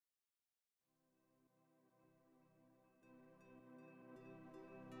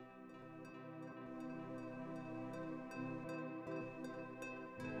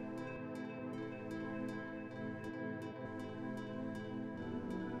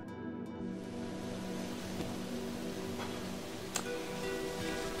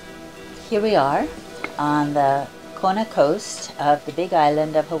Here we are on the Kona coast of the big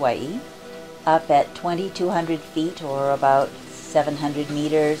island of Hawaii, up at 2,200 feet or about 700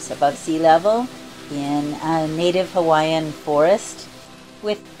 meters above sea level in a native Hawaiian forest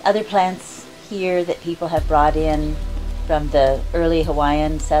with other plants here that people have brought in from the early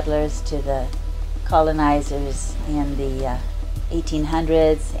Hawaiian settlers to the colonizers in the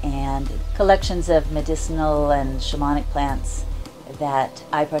 1800s, and collections of medicinal and shamanic plants that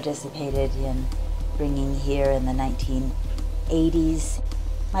I participated in bringing here in the 1980s.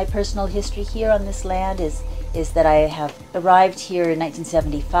 My personal history here on this land is that I have arrived here in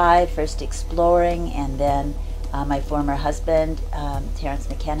 1975, first exploring, and then my former husband, Terence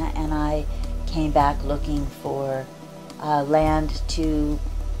McKenna, and I came back looking for land to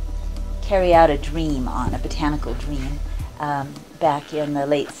carry out a dream on, a botanical dream, back in the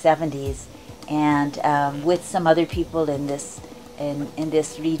late 70s. And with some other people in this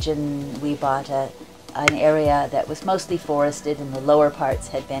region, we bought an area that was mostly forested, and the lower parts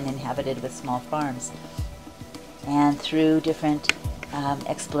had been inhabited with small farms. And through different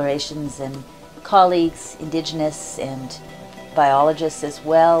explorations and colleagues, indigenous and biologists as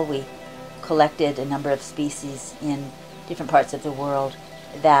well, we collected a number of species in different parts of the world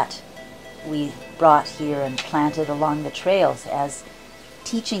that we brought here and planted along the trails as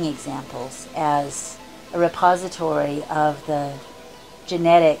teaching examples, as a repository of the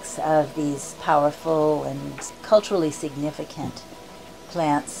genetics of these powerful and culturally significant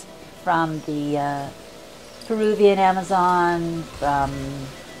plants from the Peruvian Amazon, from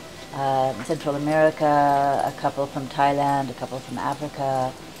Central America, a couple from Thailand, a couple from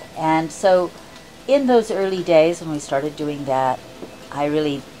Africa. And so in those early days when we started doing that, I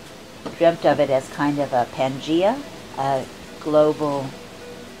really dreamt of it as kind of a Pangea, a global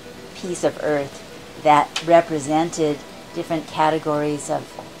piece of earth that represented different categories of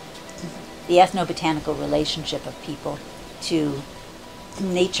the ethnobotanical relationship of people to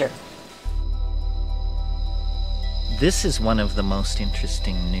nature. This is one of the most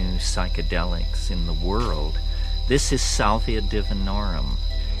interesting new psychedelics in the world. This is Salvia divinorum,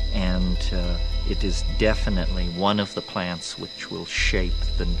 and it is definitely one of the plants which will shape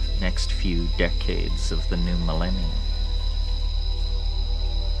the next few decades of the new millennium.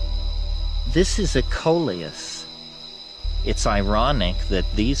 This is a coleus. It's ironic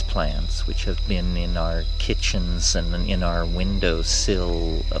that these plants, which have been in our kitchens and in our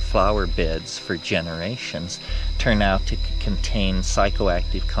windowsill flower beds for generations, turn out to contain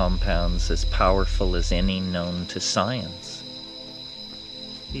psychoactive compounds as powerful as any known to science.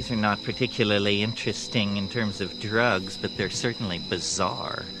 These are not particularly interesting in terms of drugs, but they're certainly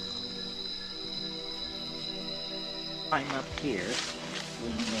bizarre. I'm up here. We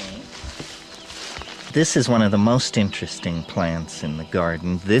may. This is one of the most interesting plants in the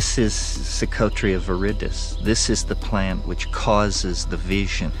garden. This is Psychotria viridis. This is the plant which causes the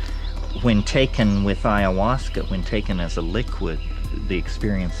vision. When taken with ayahuasca, when taken as a liquid, the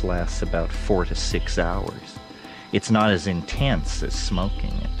experience lasts about 4 to 6 hours. It's not as intense as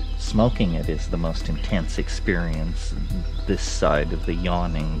smoking it. Smoking it is the most intense experience this side of the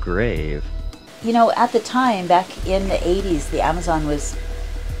yawning grave. You know, at the time, back in the 80s, the Amazon was,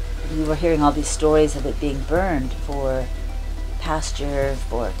 we were hearing all these stories of it being burned for pasture,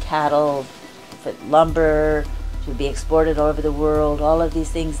 for cattle, for lumber, to be exported all over the world, all of these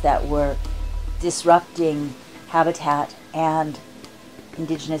things that were disrupting habitat and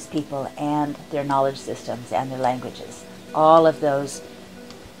indigenous people and their knowledge systems and their languages. All of those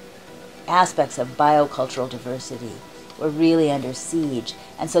aspects of biocultural diversity were really under siege.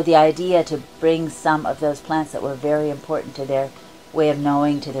 And so the idea to bring some of those plants that were very important to their way of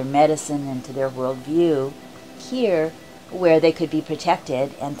knowing, to their medicine and to their worldview here, where they could be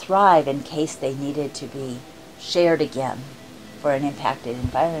protected and thrive in case they needed to be shared again for an impacted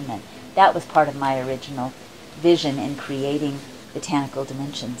environment. That was part of my original vision in creating Botanical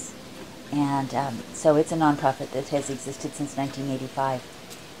Dimensions. And so it's a nonprofit that has existed since 1985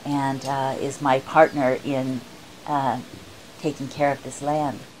 and is my partner in taking care of this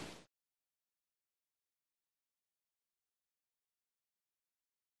land.